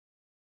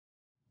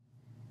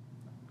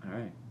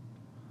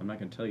I'm not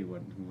going to tell you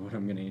what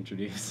I'm going to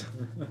introduce.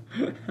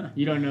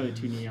 You don't know the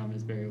two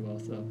niyamas very well,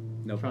 so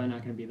Nope. Probably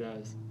not going to be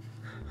those.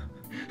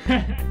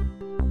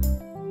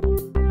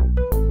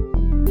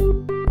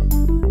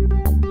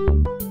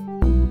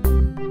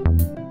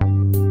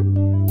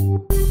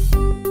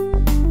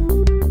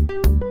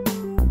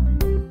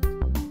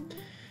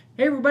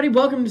 Hey everybody,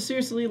 welcome to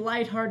Seriously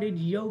Lighthearted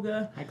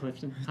Yoga. Hi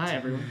Clifton. Hi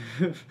everyone.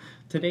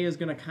 Today is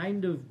going to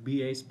kind of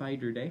be a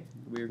spider day.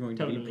 We're going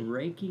to be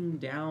breaking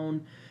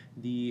down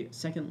the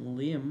second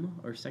limb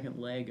or second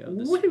leg of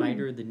the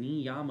spider, the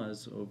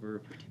niyamas,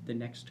 over the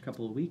next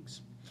couple of weeks.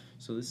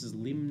 So this is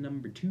limb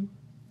number 2,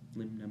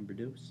 limb number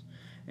 2.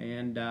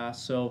 And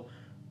so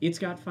it's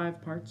got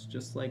 5 parts,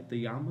 just like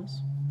the yamas,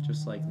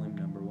 just like limb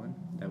number 1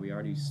 that we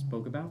already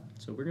spoke about.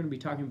 So we're going to be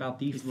talking about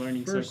the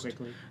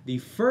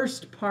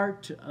first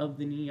part of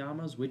the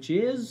niyamas, which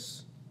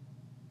is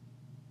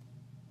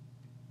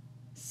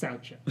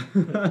Saucha.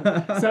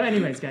 So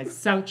anyways, guys,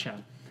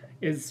 Saucha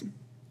is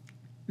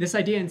this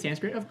idea in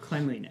Sanskrit of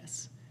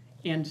cleanliness.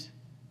 And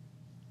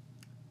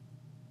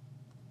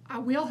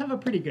we all have a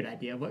pretty good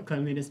idea of what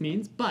cleanliness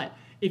means, but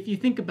if you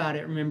think about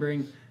it,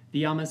 remembering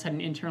the yamas had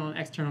an internal and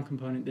external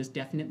component, this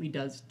definitely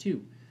does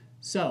too.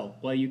 So,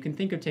 while you can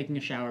think of taking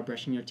a shower,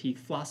 brushing your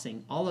teeth,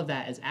 flossing, all of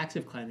that as acts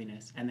of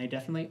cleanliness, and they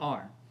definitely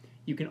are.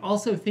 You can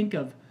also think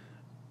of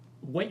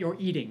what you're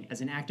eating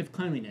as an act of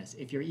cleanliness.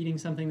 If you're eating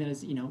something that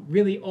is,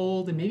 really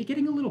old and maybe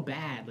getting a little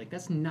bad, like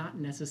that's not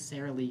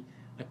necessarily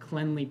a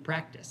cleanly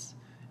practice.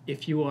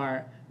 If you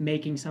are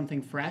making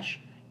something fresh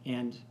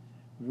and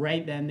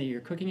right then that you're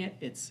cooking it,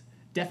 it's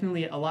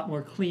definitely a lot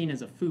more clean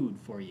as a food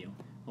for you,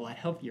 a lot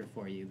healthier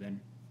for you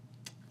than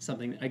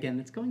something, again,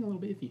 that's going a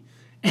little bit iffy.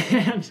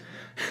 And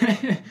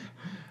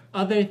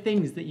other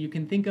things that you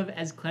can think of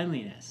as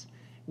cleanliness.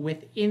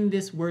 Within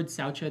this word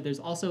Saucha, there's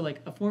also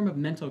like a form of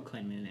mental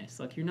cleanliness.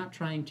 Like you're not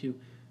trying to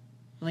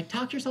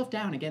talk yourself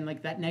down. Again,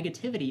 like that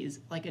negativity is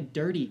like a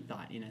dirty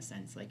thought in a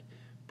sense. Like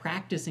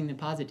practicing the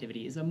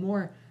positivity is a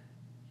more,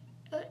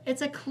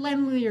 it's a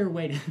cleanlier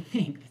way to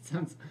think. That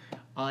sounds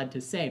odd to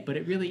say, but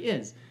it really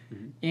is.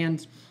 Mm-hmm.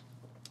 And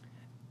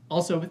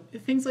also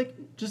things like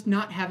just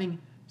not having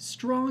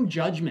strong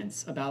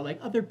judgments about like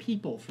other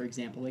people, for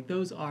example, like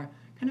those are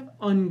kind of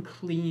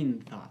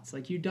unclean thoughts.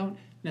 Like you don't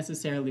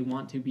necessarily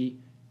want to be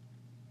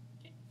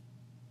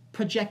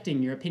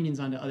projecting your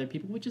opinions onto other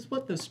people, which is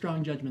what those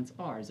strong judgments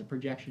are, is a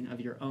projection of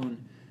your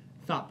own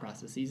thought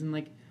processes. And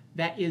like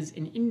that is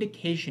an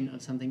indication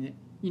of something that,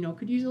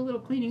 could use a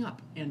little cleaning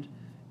up. And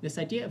this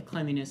idea of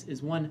cleanliness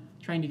is one,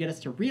 trying to get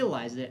us to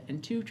realize it,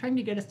 and 2, trying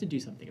to get us to do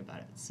something about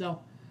it.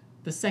 So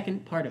the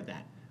second part of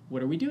that,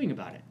 what are we doing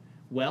about it?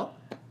 Well,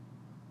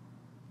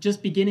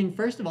 just beginning,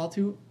 first of all,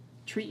 to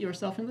treat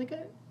yourself and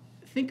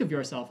think of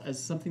yourself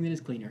as something that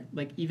is cleaner.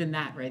 Like even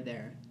that right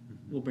there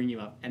will bring you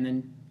up. And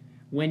then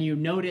when you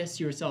notice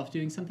yourself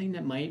doing something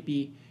that might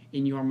be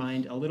in your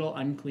mind a little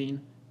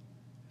unclean,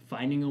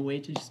 finding a way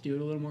to just do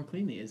it a little more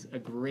cleanly is a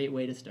great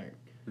way to start.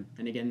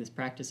 And again, this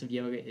practice of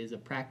yoga is a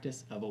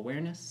practice of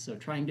awareness. So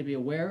trying to be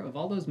aware of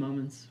all those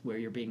moments where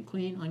you're being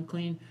clean,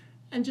 unclean,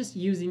 and just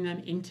using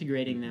them,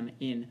 integrating them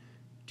in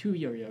to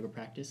your yoga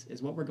practice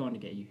is what we're going to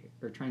get you here,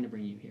 or trying to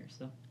bring you here.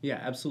 So yeah,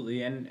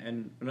 absolutely.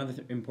 And another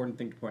important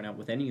thing to point out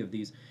with any of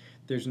these,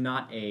 there's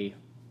not a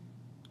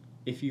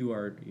if you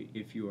are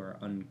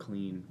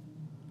unclean,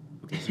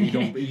 okay, so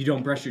you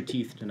don't brush your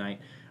teeth tonight.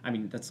 I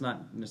mean, that's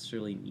not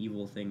necessarily an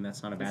evil thing.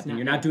 That's not a bad thing.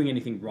 You're not doing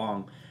anything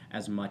wrong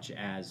as much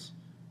as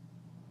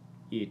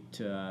it's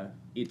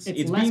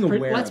being aware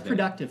of it. Less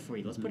productive for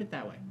you. Let's put it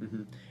that way.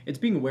 Mm-hmm. It's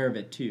being aware of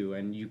it too,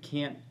 and you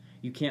can't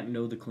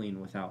know the clean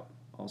without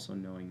also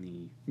knowing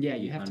the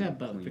you have to have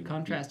both. The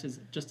contrast is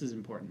just as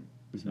important.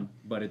 Mm-hmm. So.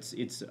 But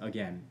it's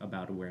again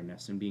about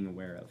awareness and being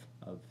aware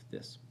of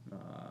this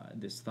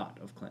this thought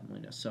of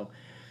cleanliness. So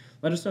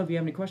let us know if you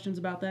have any questions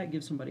about that.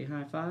 Give somebody a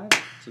high five,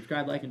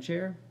 subscribe, like, and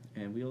share,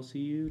 and we'll see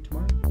you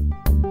tomorrow.